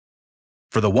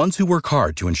For the ones who work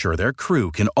hard to ensure their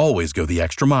crew can always go the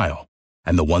extra mile,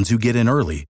 and the ones who get in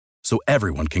early so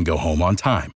everyone can go home on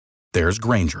time, there's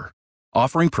Grainger,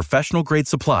 offering professional-grade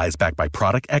supplies backed by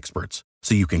product experts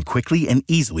so you can quickly and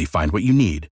easily find what you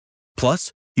need.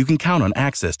 Plus, you can count on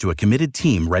access to a committed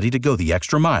team ready to go the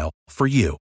extra mile for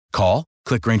you. Call,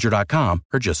 click Grainger.com,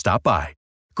 or just stop by.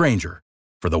 Grainger,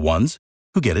 for the ones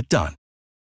who get it done.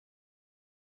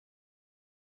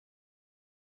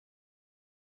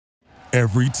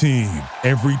 Every team,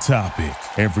 every topic,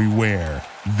 everywhere.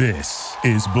 This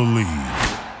is Believe.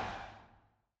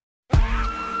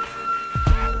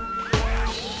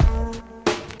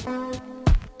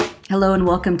 Hello and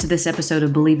welcome to this episode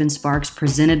of Believe in Sparks,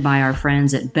 presented by our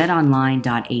friends at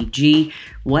betonline.ag.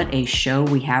 What a show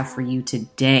we have for you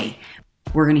today.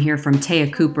 We're going to hear from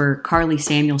Taya Cooper, Carly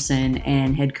Samuelson,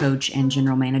 and head coach and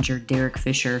general manager Derek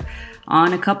Fisher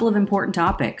on a couple of important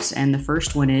topics. And the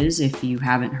first one is, if you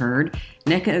haven't heard,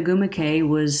 Nneka Ogwumike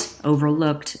was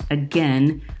overlooked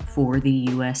again for the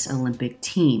U.S. Olympic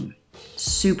team.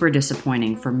 Super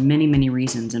disappointing for many, many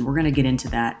reasons, and we're going to get into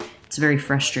that. It's very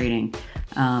frustrating.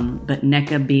 But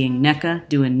Nneka being Nneka,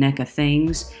 doing Nneka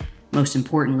things, most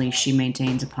importantly, she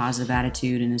maintains a positive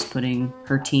attitude and is putting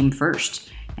her team first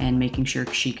and making sure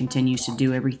she continues to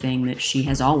do everything that she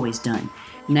has always done.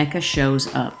 Nneka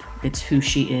shows up. It's who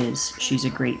she is. She's a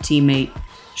great teammate.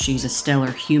 She's a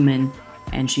stellar human,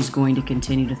 and she's going to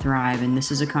continue to thrive. And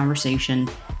this is a conversation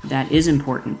that is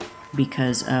important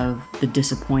because of the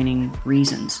disappointing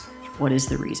reasons. What is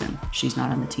the reason she's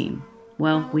not on the team?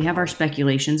 Well, we have our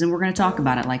speculations, and we're going to talk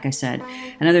about it, like I said.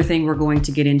 Another thing we're going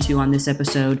to get into on this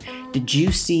episode, did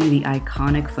you see the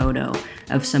iconic photo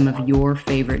of some of your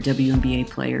favorite WNBA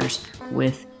players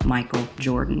with Michael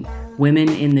Jordan? Women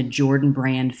in the Jordan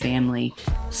Brand family,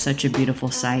 such a beautiful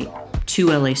sight.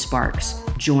 2 LA Sparks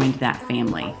joined that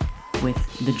family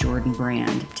with the Jordan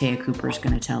Brand. Taya Cooper is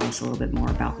going to tell us a little bit more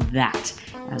about that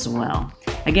as well.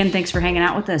 Again, thanks for hanging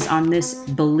out with us on this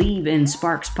Believe in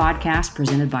Sparks podcast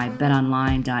presented by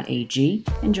betonline.ag.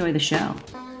 Enjoy the show.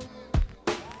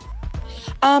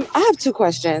 I have 2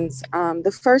 questions.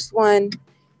 The first one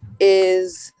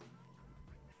is,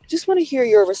 just want to hear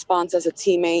your response as a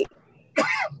teammate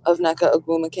of Nneka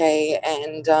Ogwumike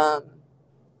and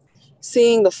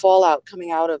seeing the fallout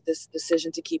coming out of this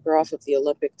decision to keep her off of the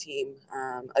Olympic team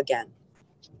again.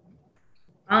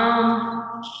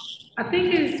 I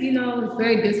think it's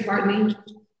very disheartening.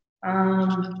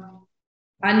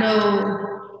 I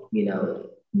know,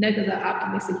 Nneka's an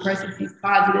optimistic person. She's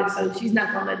positive, so she's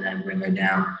not going to let nothing bring her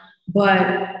down.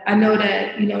 But I know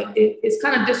that, it's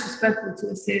kind of disrespectful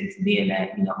to a sense, being that,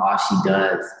 all she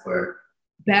does for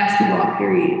basketball,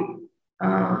 period.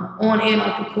 On and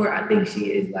off the court, I think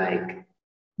she is like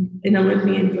an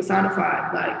Olympian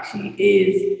personified. Like, she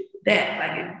is that.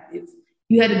 Like, if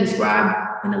you had to describe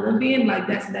an Olympian, like,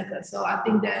 that's Nneka. So I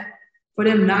think that for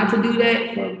them not to do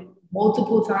that for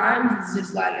multiple times, it's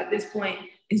just like, at this point,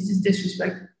 it's just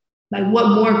disrespectful. Like, what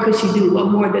more could she do? What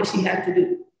more does she have to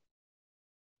do?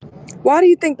 Why do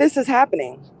you think this is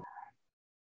happening?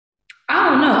 I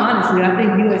don't know, honestly. I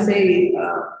think USA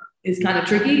is kind of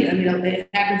tricky. I mean, it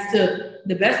happens to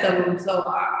the best of them, so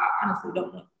I honestly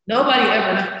don't know. Nobody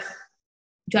ever knows.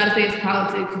 You try to say it's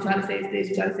politics, you try to say it's this,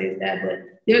 you try to say it's that, but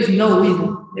there's no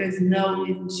reason. There's no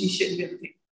reason she shouldn't be on the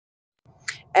team.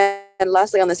 And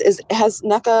lastly on this, has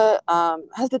Nneka,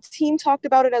 has the team talked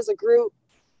about it as a group?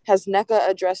 Has Nneka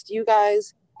addressed you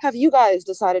guys? Have you guys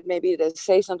decided maybe to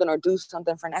say something or do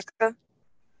something for Nneka?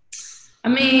 I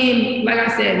mean, like I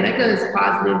said, Nneka is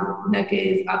positive. Nneka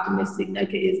is optimistic.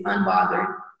 Nneka is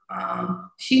unbothered.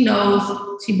 She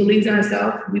knows, she believes in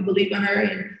herself. We believe in her,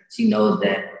 and she knows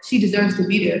that she deserves to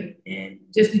be there. And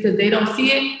just because they don't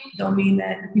see it, don't mean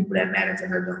that the people that matter to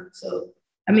her don't. So,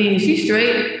 I mean, she's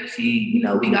straight. We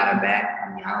got her back.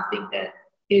 I mean, I don't think that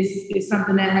it's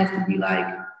something that has to be like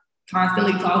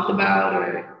constantly talked about,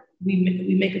 or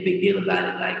we make a big deal about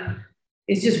it. Like,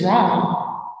 it's just wrong.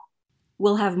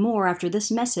 We'll have more after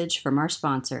this message from our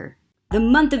sponsor. The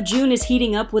month of June is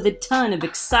heating up with a ton of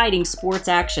exciting sports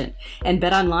action, and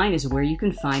BetOnline is where you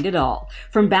can find it all.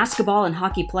 From basketball and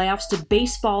hockey playoffs to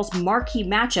baseball's marquee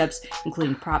matchups,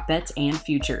 including prop bets and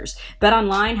futures.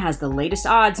 BetOnline has the latest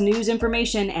odds, news,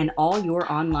 information, and all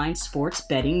your online sports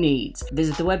betting needs.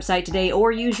 Visit the website today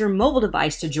or use your mobile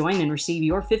device to join and receive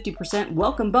your 50%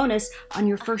 welcome bonus on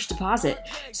your first deposit.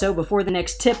 So before the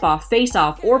next tip-off,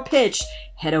 face-off, or pitch,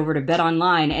 head over to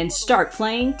BetOnline and start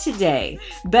playing today.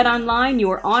 BetOnline,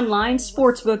 your online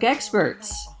sportsbook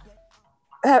experts.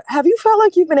 Have you felt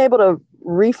like you've been able to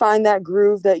refine that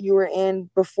groove that you were in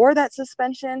before that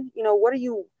suspension? What are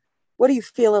you what are you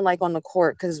feeling like on the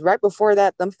court? Because right before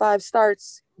that, them 5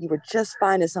 starts, you were just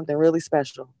finding something really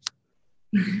special.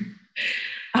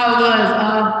 I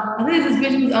was. I think the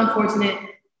suspension was unfortunate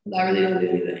because I really didn't do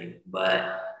anything,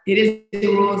 but it is the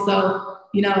rule. So,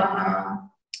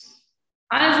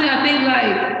 honestly, I think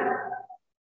like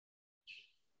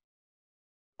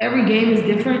every game is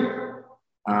different.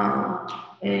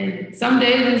 And some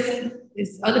days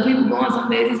it's other people going,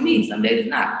 some days it's me, some days it's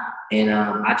not. And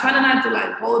I try not to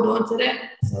like hold on to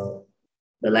that. So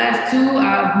the last 2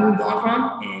 I've moved on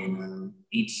from, and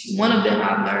each one of them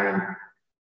I've learned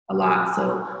a lot. So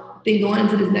I think going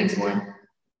into this next one,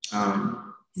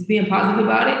 just being positive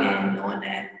about it and knowing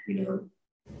that,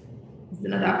 it's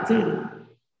another opportunity.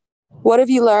 What have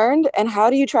you learned, and how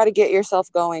do you try to get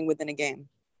yourself going within a game?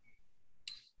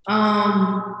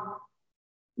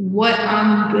 What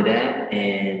I'm good at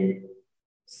and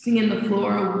seeing the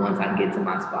floor once I get to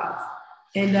my spots,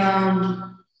 and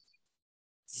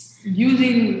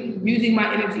using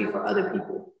my energy for other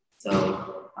people.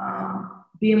 So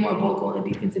being more vocal in the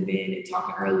defensive end and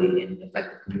talking early and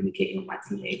effective communicating with my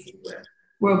teammates where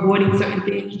we're avoiding certain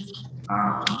things.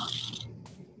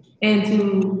 And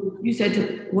you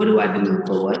said what do I do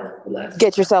for what?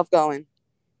 Get yourself going.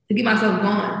 To get myself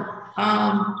going.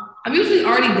 I'm usually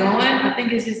already going. I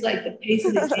think it's just like the pace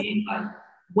of the game, like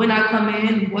when I come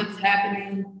in, what's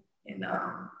happening, and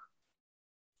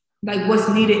like what's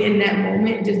needed in that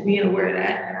moment, just being aware of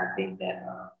that. And I think that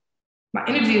my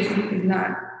energy is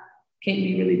can't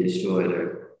be really destroyed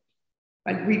or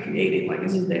like recreated, like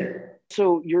it's just there.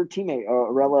 So your teammate,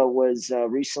 Arella, was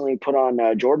recently put on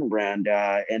Jordan Brand,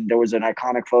 and there was an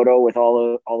iconic photo with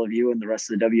all of you and the rest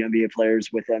of the WNBA players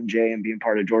with MJ and being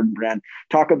part of Jordan Brand.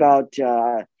 Talk about,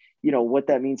 what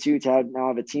that means to you to now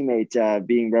have a teammate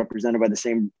being represented by the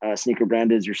same sneaker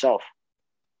brand as yourself.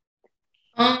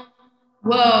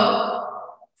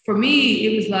 Well, for me,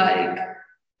 it was like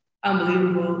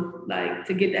unbelievable, like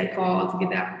to get that call, to get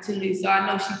that opportunity. So I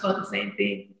know she felt the same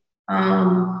thing.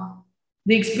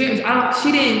 The experience,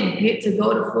 she didn't get to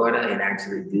go to Florida and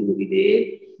actually do what we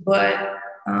did, but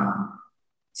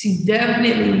she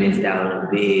definitely missed out on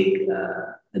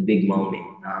a big moment.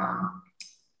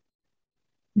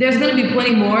 There's going to be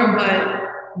plenty more,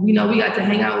 but we got to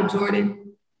hang out with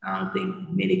Jordan. I don't think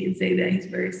many can say that. He's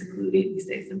very secluded. He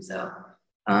stays himself.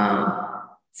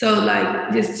 So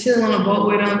like just chilling on a boat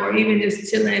with him, or even just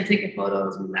chilling and taking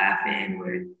photos, we're laughing,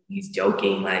 where he's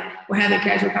joking, like we're having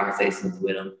casual conversations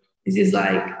with him. It's just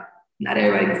like not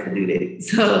everybody gets to do that.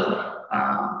 So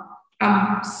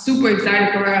I'm super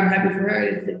excited for her. I'm happy for her.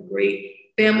 It's a great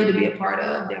family to be a part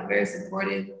of. They're very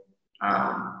supportive.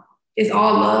 It's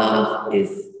all love.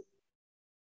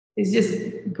 It's just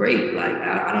great. Like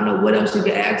I don't know what else you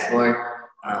could ask for.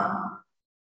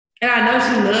 And I know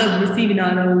she loves receiving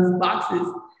all those boxes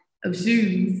of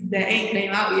shoes that ain't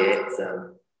came out yet. So.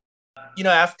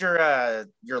 After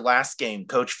your last game,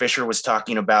 Coach Fisher was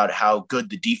talking about how good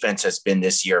the defense has been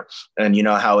this year, and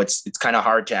how it's kind of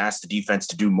hard to ask the defense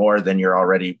to do more than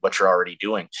what you're already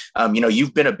doing.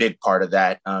 You've been a big part of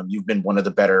that. You've been one of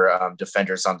the better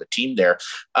defenders on the team there.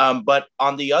 But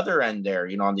on the other end there,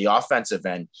 on the offensive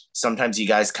end, sometimes you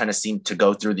guys kind of seem to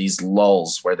go through these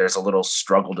lulls where there's a little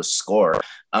struggle to score.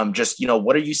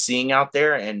 What are you seeing out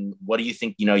there, and what do you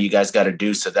think, you guys got to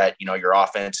do so that, your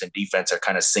offense and defense are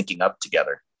kind of syncing up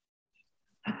together?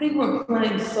 I think we're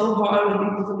playing so hard with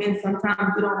defensive end.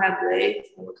 Sometimes we don't have legs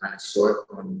and we're kind of short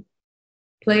on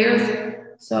players.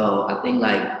 So I think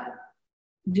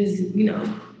just,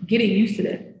 getting used to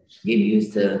that, getting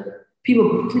used to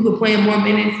people playing more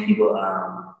minutes, people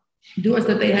doing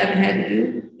stuff they haven't had to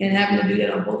do and having to do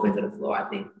that on both ends of the floor. I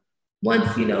think once,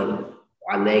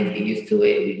 our legs get used to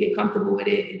it, we get comfortable with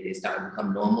it, and it starts to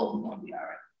become normal, we're going to be all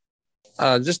right.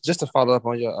 Just to follow up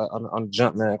on your on the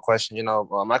jump man question,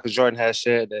 Michael Jordan has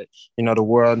said that the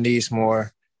world needs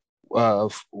more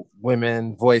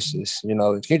women voices.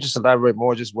 Can you just elaborate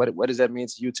more? Just what does that mean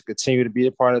to you to continue to be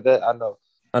a part of that?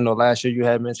 I know last year you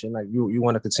had mentioned like you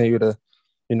want to continue to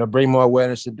bring more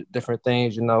awareness to different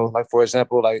things. Like for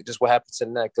example, like just what happened to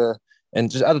NECA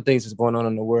and just other things that's going on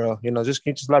in the world. Just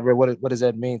can you just elaborate what does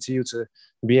that mean to you to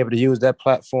be able to use that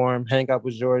platform, hang out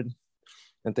with Jordan,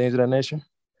 and things of that nature?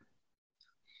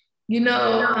 I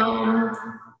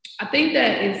think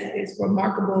that it's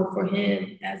remarkable for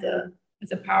him as a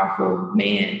powerful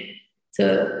man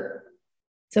to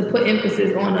put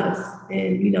emphasis on us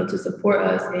and, to support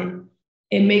us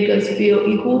and make us feel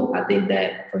equal. I think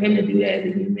that for him to do that as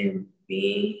a human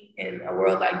being in a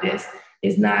world like this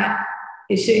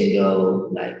it shouldn't go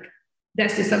like,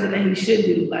 that's just something that he should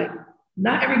do. Like,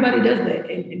 not everybody does that.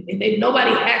 And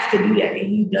nobody has to do that. And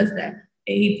he does that.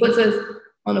 And he puts us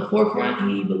on the forefront.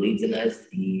 He believes in us.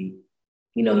 He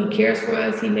cares for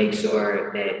us. He makes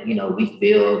sure that, we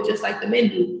feel just like the men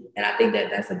do. And I think that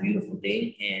that's a beautiful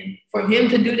thing. And for him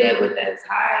to do that with as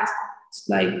high,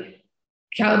 like,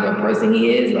 caliber person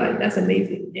he is, like, that's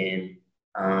amazing. And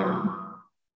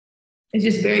it's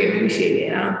just very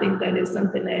appreciated. And I don't think that it's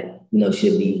something that,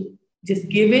 should be just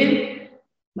given,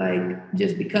 like,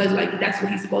 just because, like, that's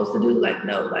what he's supposed to do. Like,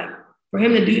 no, like, for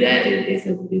him to do that, it's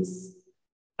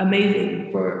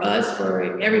amazing for us,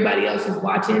 for everybody else who's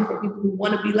watching, for people who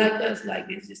want to be like us. Like,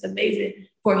 it's just amazing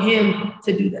for him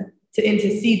to do that, and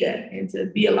to see that, and to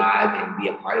be alive and be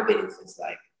a part of it. It's just,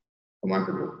 like,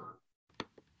 remarkable.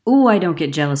 Ooh, I don't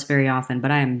get jealous very often,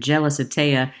 but I am jealous of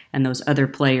Taya and those other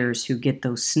players who get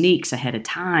those sneaks ahead of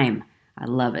time. I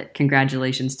love it.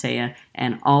 Congratulations, Taya,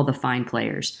 and all the fine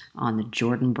players on the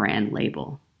Jordan Brand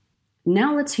label.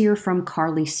 Now let's hear from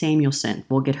Carly Samuelson.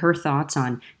 We'll get her thoughts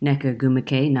on Nneka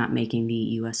Ogwumike not making the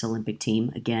U.S. Olympic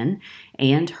team again,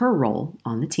 and her role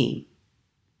on the team.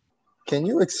 Can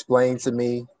you explain to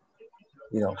me,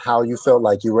 how you felt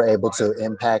like you were able to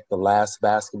impact the last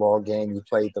basketball game you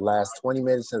played, the last 20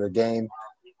 minutes of the game?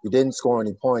 You didn't score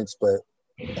any points, but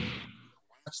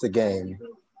watch the game,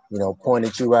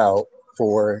 pointed you out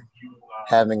for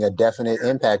having a definite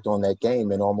impact on that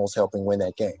game and almost helping win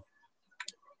that game.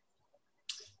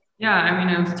 Yeah, I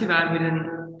mean, it was too bad we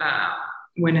didn't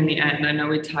win in the end. I know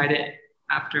we tied it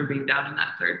after being down in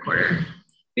that third quarter.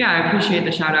 Yeah, I appreciate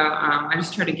the shout out. I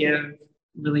just try to give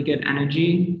really good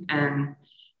energy. And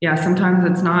yeah, sometimes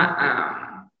it's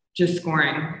not just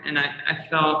scoring. And I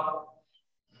felt,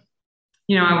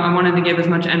 I wanted to give as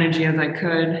much energy as I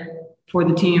could for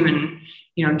the team and,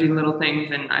 do little things.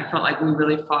 And I felt like we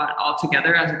really fought all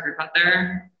together as a group out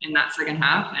there in that second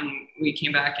half. And we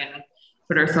came back and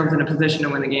put ourselves in a position to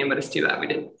win the game, but it's too bad we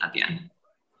didn't at the end.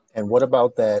 And what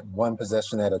about that one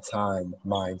possession at a time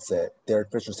mindset?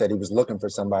 Derek Fisher said he was looking for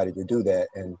somebody to do that,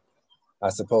 and I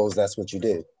suppose that's what you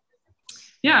did.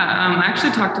 Yeah, I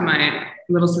actually talked to my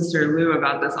little sister Lou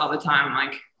about this all the time.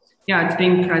 Like, yeah, it's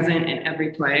being present in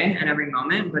every play and every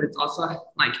moment, but it's also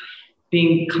like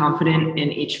being confident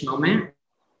in each moment.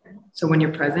 So when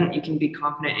you're present, you can be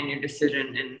confident in your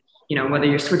decision and, whether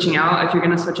you're switching out, if you're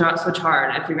going to switch out, switch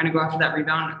hard. If you're going to go after that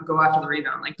rebound, go after the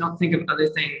rebound. Like, don't think of other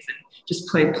things and just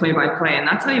play by play. And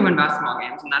that's how you win basketball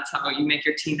games. And that's how you make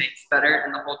your teammates better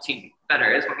and the whole team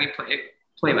better, is when we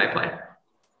play by play.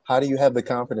 How do you have the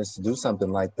confidence to do something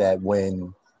like that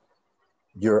when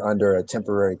you're under a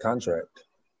temporary contract?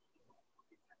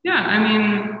 Yeah, I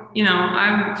mean,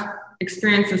 I've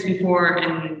experienced this before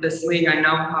in this league. I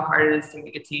know how hard it is to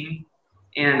make a team.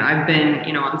 And I've been,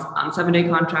 on 7-day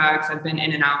contracts. I've been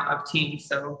in and out of teams.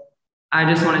 So I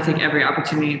just want to take every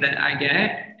opportunity that I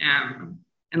get.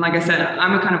 And like I said,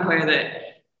 I'm a kind of player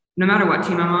that no matter what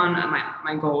team I'm on,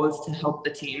 my goal is to help the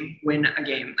team win a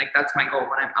game. Like, that's my goal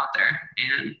when I'm out there.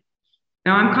 And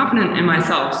I'm confident in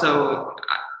myself. So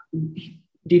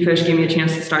D-Fish gave me a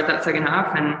chance to start that second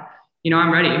half. And,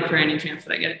 I'm ready for any chance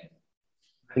that I get.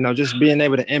 Just being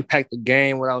able to impact the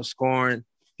game without scoring.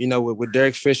 With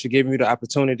Derek Fisher giving you the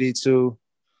opportunity to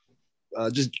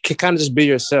just be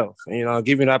yourself,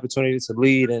 give you the opportunity to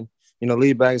lead and,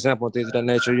 lead by example and things of that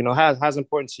nature. How's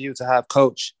important to you to have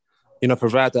coach,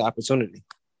 provide the opportunity?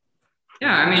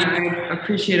 Yeah, I mean, I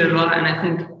appreciate it a lot. And I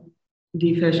think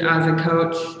D-Fish as a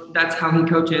coach, that's how he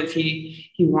coaches.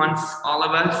 He wants all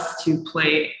of us to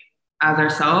play as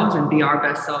ourselves and be our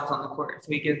best selves on the court.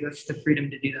 So he gives us the freedom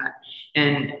to do that.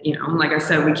 And, like I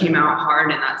said, we came out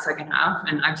hard in that second half,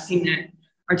 and I've seen it.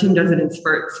 Our team does it in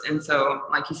spurts. And so,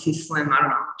 like, you see Slim, I don't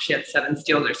know, she had 7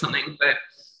 steals or something, but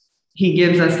he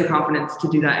gives us the confidence to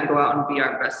do that and go out and be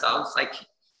our best selves, like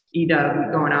Ida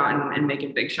going out and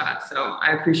making big shots. So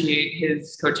I appreciate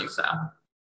his coaching style.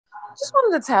 Just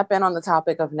wanted to tap in on the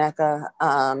topic of Nneka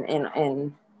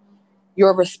in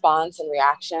your response and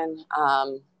reaction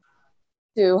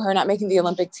to her not making the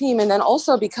Olympic team. And then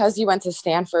also because you went to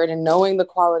Stanford and knowing the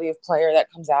quality of player that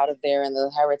comes out of there and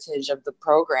the heritage of the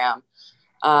program,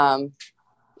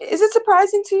 is it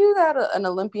surprising to you that an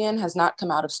Olympian has not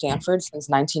come out of Stanford since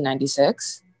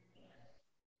 1996?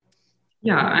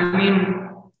 Yeah, I mean,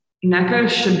 Nneka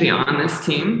should be on this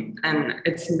team, and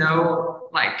it's not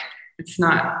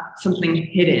something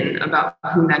hidden about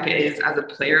who Nneka is as a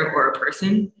player or a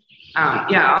person.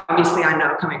 Yeah, obviously I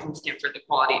know coming from Stanford, the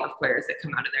quality of players that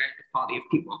come out of there, the quality of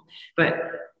people, but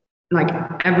like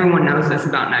everyone knows this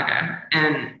about Nneka.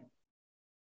 And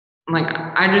like,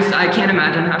 I can't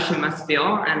imagine how she must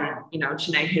feel. And,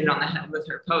 Chiney hit it on the head with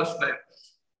her post, but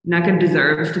Nneka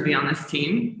deserves to be on this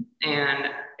team. And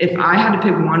if I had to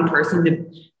pick one person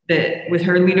that with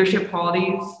her leadership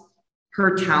qualities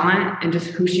her talent and just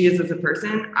who she is as a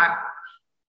person,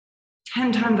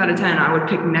 10 times out of 10, I would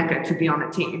pick Nneka to be on the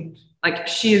team. Like,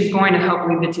 she is going to help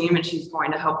lead the team and she's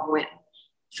going to help win.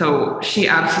 So she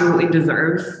absolutely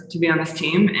deserves to be on this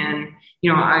team. And,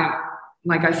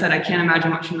 like I said, I can't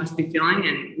imagine what she must be feeling.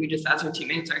 And we just, as her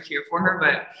teammates, are here for her.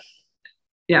 But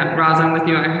yeah, Roz, I'm with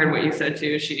you. I heard what you said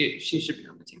too. She should be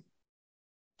on the team.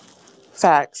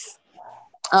 Facts.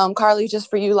 Carly, just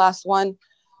for you, last one.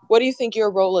 What do you think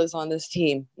your role is on this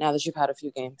team now that you've had a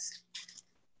few games?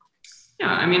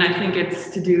 Yeah, I mean, I think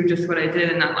it's to do just what I did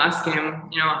in that last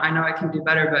game. I know I can do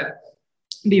better, but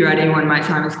be ready when my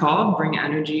time is called, bring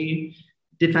energy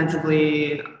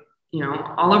defensively,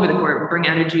 all over the court, bring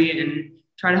energy and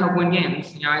try to help win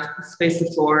games. I space the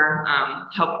floor,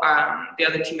 help the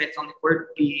other teammates on the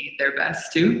court be their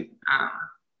best too.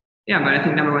 But I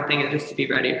think number one thing is just to be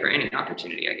ready for any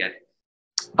opportunity I get.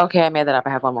 Okay, I made that up. I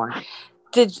have one more.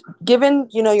 Given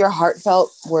your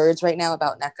heartfelt words right now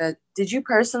about Nneka, did you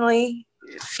personally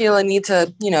feel a need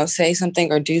to, say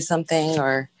something or do something,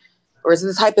 or is it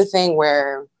the type of thing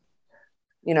where,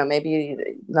 maybe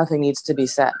nothing needs to be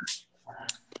said?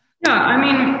 Yeah, I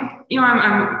mean,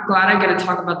 I'm glad I get to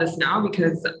talk about this now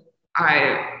because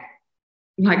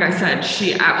like I said,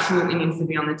 she absolutely needs to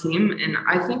be on the team. And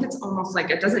I think it's almost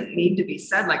like it doesn't need to be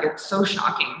said. Like, it's so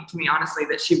shocking to me, honestly,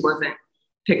 that she wasn't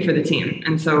picked for the team.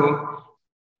 And so,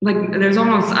 like, there's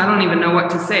almost, I don't even know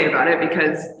what to say about it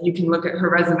because you can look at her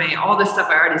resume, all the stuff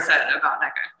I already said about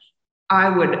Nneka. I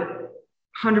would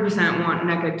 100% want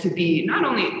Nneka to be not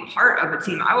only part of a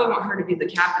team, I would want her to be the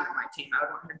captain of my team. I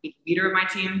would want her to be the leader of my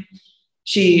team.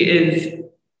 She is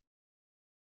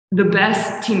the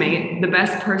best teammate, the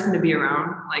best person to be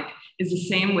around, like, is the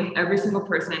same with every single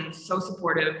person, so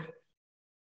supportive.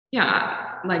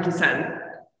 Yeah, like you said,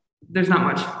 there's not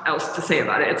much else to say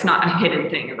about it. It's not a hidden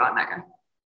thing about Nneka.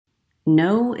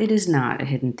 No, it is not a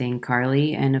hidden thing,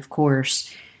 Carly. And of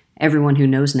course, everyone who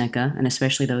knows Nneka, and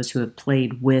especially those who have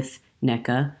played with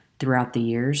Nneka throughout the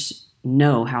years,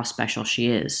 know how special she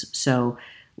is. So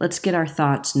let's get our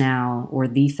thoughts now, or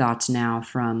the thoughts now,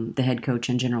 from the head coach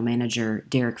and general manager,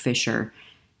 Derek Fisher.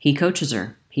 He coaches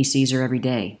her. He sees her every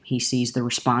day. He sees the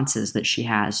responses that she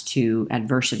has to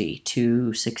adversity,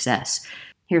 to success.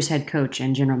 Here's head coach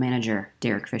and general manager,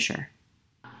 Derek Fisher.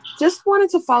 Just wanted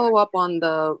to follow up on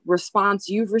the response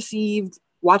you've received,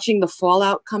 watching the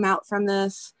fallout come out from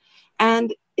this,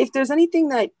 and if there's anything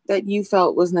that you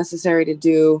felt was necessary to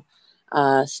do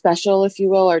special, if you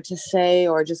will, or to say,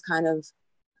 or just kind of,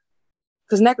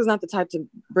 because Nneka's not the type to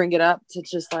bring it up, to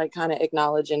just like kind of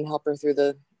acknowledge and help her through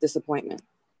the disappointment.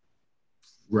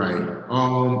 Right.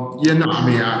 I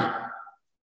mean,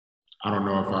 I don't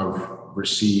know if I've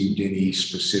received any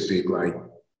specific,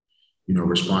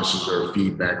 responses or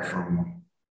feedback from,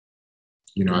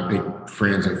 I think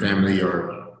friends and family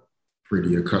are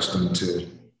pretty accustomed to,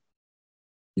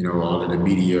 all of the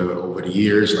media over the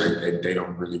years. Like, they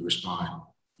don't really respond,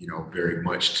 very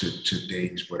much to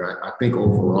things. But I think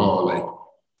overall,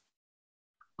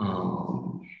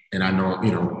 and I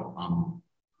know, I'm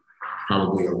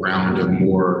probably around a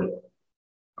more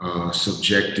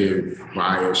subjective,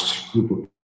 biased group of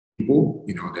people,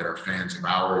 that are fans of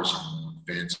ours and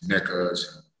fans of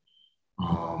Nneka's,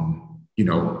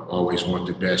 always want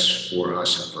the best for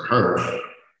us and for her.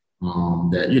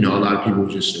 That, a lot of people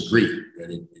just agree that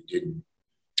it didn't,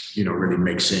 really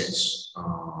make sense. But,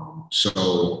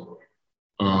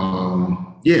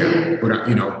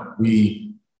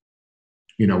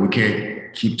 we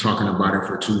can't keep talking about it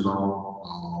for too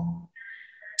long.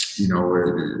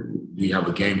 We have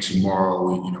a game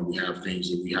tomorrow. We have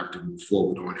things that we have to move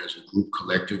forward on as a group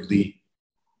collectively.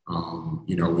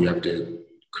 We have to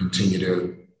continue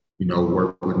to,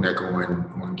 work with Nneka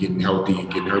on getting healthy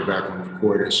and getting her back on the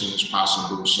court as soon as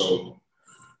possible. So,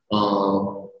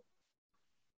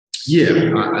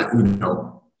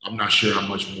 I'm not sure how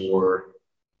much more,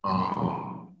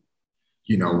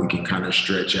 we can kind of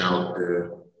stretch out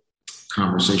the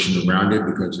conversation around it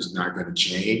because it's not going to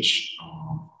change.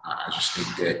 I just think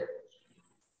that,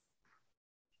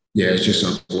 it's just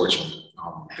unfortunate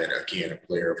that, again, a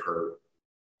player of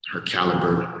her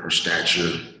caliber, her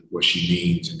stature, what she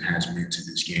means and has meant to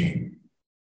this game,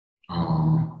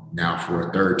 now for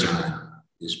a third time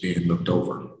is being looked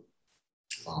over.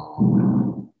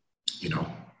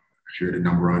 If you're the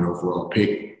number one overall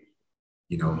pick,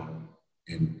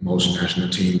 in most national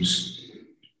teams,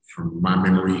 from my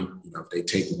memory, if they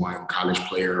take one college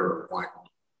player or one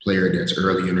player that's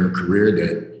early in her career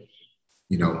that,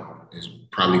 is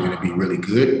probably going to be really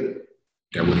good,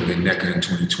 that would have been Nneka in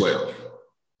 2012.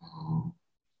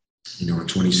 In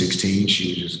 2016,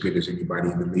 she was as good as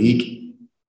anybody in the league.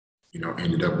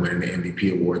 ended up winning the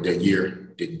MVP award that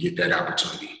year, didn't get that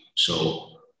opportunity. So,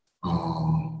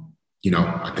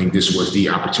 I think this was the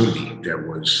opportunity that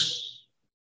was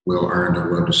well earned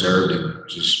and well deserved, and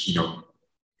just,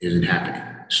 isn't happening.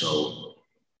 So,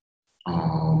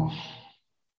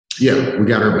 we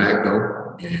got her back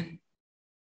though, and,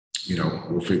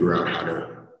 we'll figure out how to,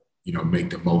 make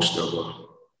the most of a,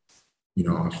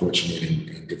 unfortunate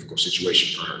and difficult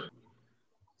situation for her.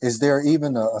 Is there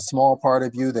even a small part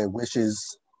of you that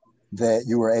wishes that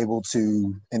you were able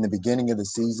to, in the beginning of the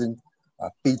season,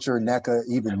 feature Nneka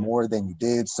even more than you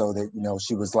did, so that,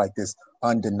 she was like this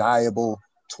undeniable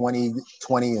 20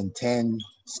 and 10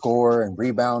 scorer and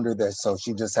rebounder, so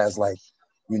she just has the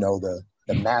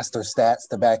master stats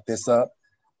to back this up,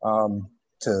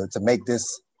 to make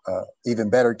this even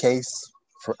better case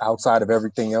for outside of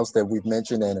everything else that we've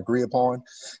mentioned and agree upon?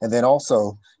 And then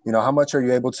also, how much are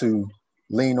you able to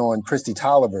lean on Kristi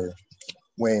Toliver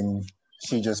when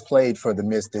she just played for the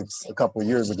Mystics a couple of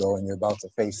years ago and you're about to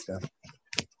face them?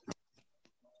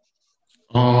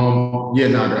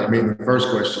 The first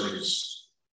question is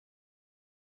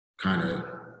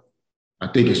I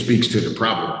think it speaks to the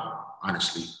problem,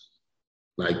 honestly.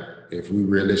 Like, if we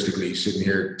realistically sitting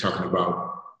here talking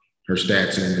about her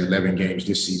stats in the 11 games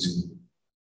this season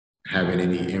having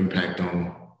any impact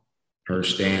on her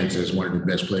stance as one of the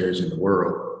best players in the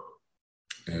world,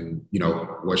 and,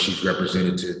 what she's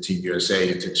represented to Team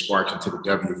USA and to the Sparks and to the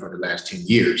W for the last 10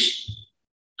 years,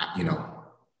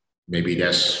 maybe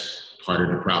that's part of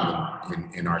the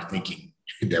problem in our thinking,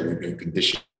 that we've been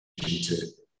conditioned to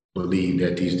believe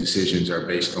that these decisions are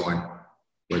based on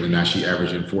whether or not she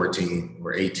averaging 14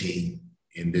 or 18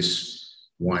 in this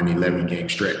 11 game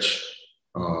stretch.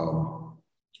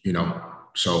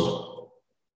 So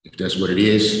if that's what it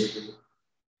is,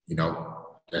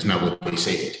 that's not what they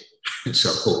said. I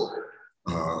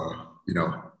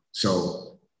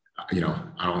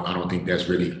don't think that's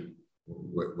really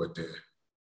what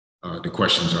the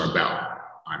questions are about,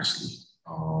 honestly.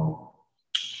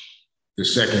 The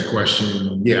second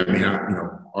question,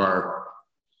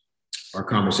 our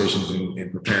conversations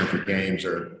in preparing for games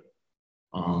are,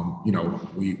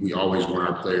 we always want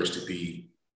our players to be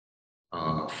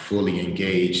fully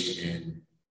engaged and,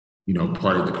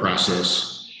 part of the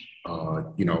process.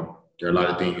 There are a lot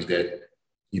of things that,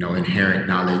 inherent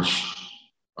knowledge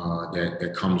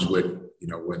that comes with,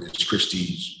 whether it's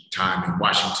Kristi's time in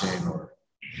Washington or,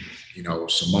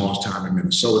 Simone's time in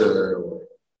Minnesota, or,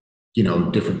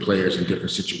 different players in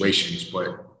different situations.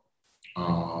 But,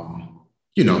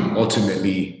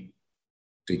 ultimately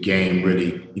the game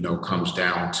really, comes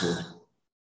down to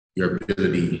your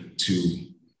ability to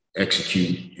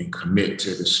execute and commit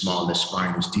to the smallest,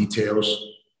 finest details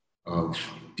of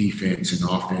defense and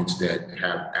offense that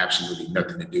have absolutely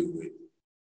nothing to do with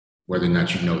whether or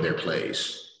not you know their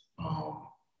plays.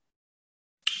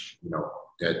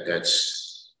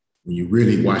 That's when you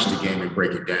really watch the game and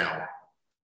break it down.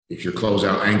 If your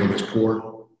closeout angle is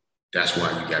poor, that's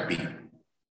why you got beat,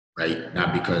 right?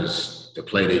 Not because the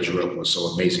play they drew up was so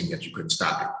amazing that you couldn't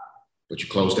stop it, but you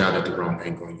closed out at the wrong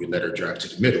angle and you let her drive to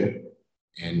the middle,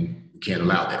 and you can't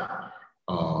allow that.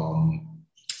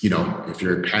 If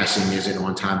your passing isn't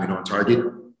on time and on target,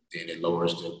 then it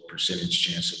lowers the percentage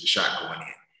chance of the shot going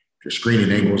in. If your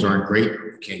screening angles aren't great,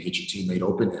 you can't get your teammate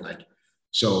open.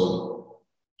 So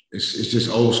it's just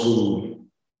old school,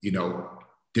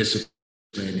 discipline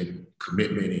and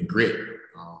commitment and grit.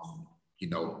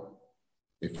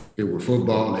 If it were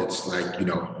football, it's like, you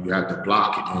have to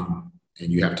block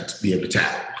and you have to be able to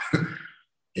tackle.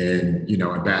 And,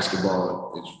 in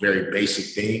basketball, it's very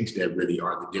basic things that really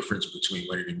are the difference between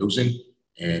winning and losing.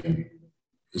 And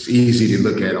it's easy to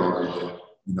look at all of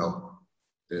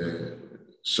the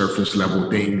surface level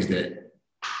things that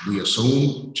we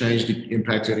assume change the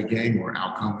impact of the game or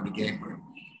outcome of the game, but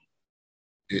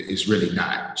it's really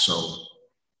not. So,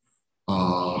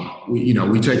 we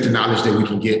take the knowledge that we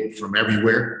can get from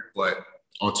everywhere, but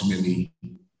ultimately,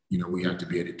 we have to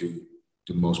be able to do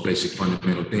the most basic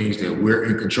fundamental things that we're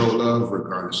in control of,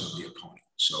 regardless of the opponent.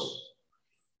 So,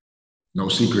 no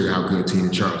secret how good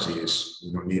Tina Charles is.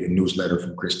 We don't need a newsletter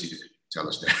from Kristi to tell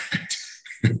us that.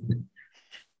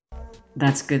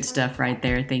 That's good stuff right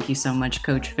there. Thank you so much,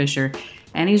 Coach Fisher.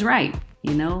 And he's right.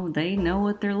 They know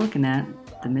what they're looking at.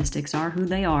 The Mystics are who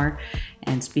they are.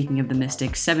 And speaking of the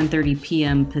Mystics, 7:30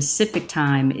 p.m. Pacific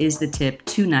time is the tip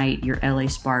tonight. Your LA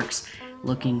Sparks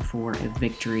looking for a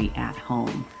victory at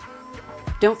home.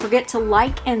 Don't forget to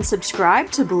like and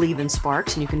subscribe to Believe in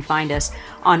Sparks, and you can find us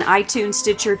on iTunes,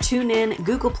 Stitcher, TuneIn,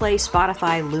 Google Play,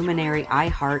 Spotify, Luminary,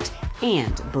 iHeart,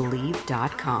 and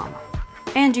Believe.com.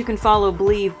 And you can follow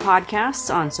Believe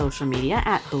Podcasts on social media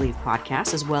at Believe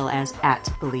Podcasts, as well as at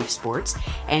Believe Sports.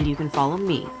 And you can follow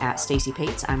me at Stacey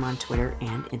Pates. I'm on Twitter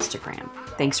and Instagram.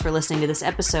 Thanks for listening to this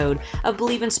episode of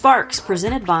Believe in Sparks,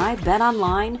 presented by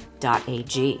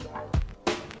betonline.ag.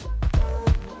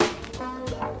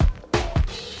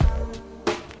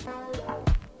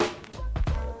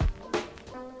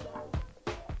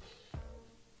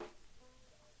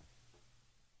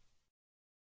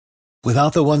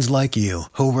 Without the ones like you,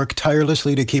 who work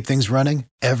tirelessly to keep things running,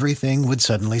 everything would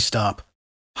suddenly stop.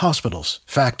 Hospitals,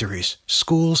 factories,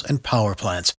 schools, and power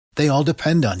plants, they all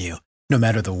depend on you. No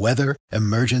matter the weather,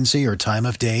 emergency, or time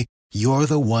of day, you're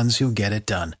the ones who get it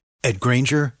done. At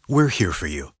Grainger, we're here for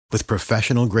you with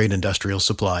professional-grade industrial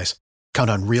supplies. Count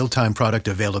on real-time product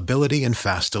availability and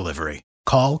fast delivery.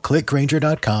 Call, click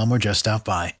Grainger.com, or just stop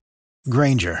by.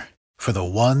 Grainger, for the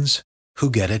ones who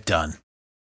get it done.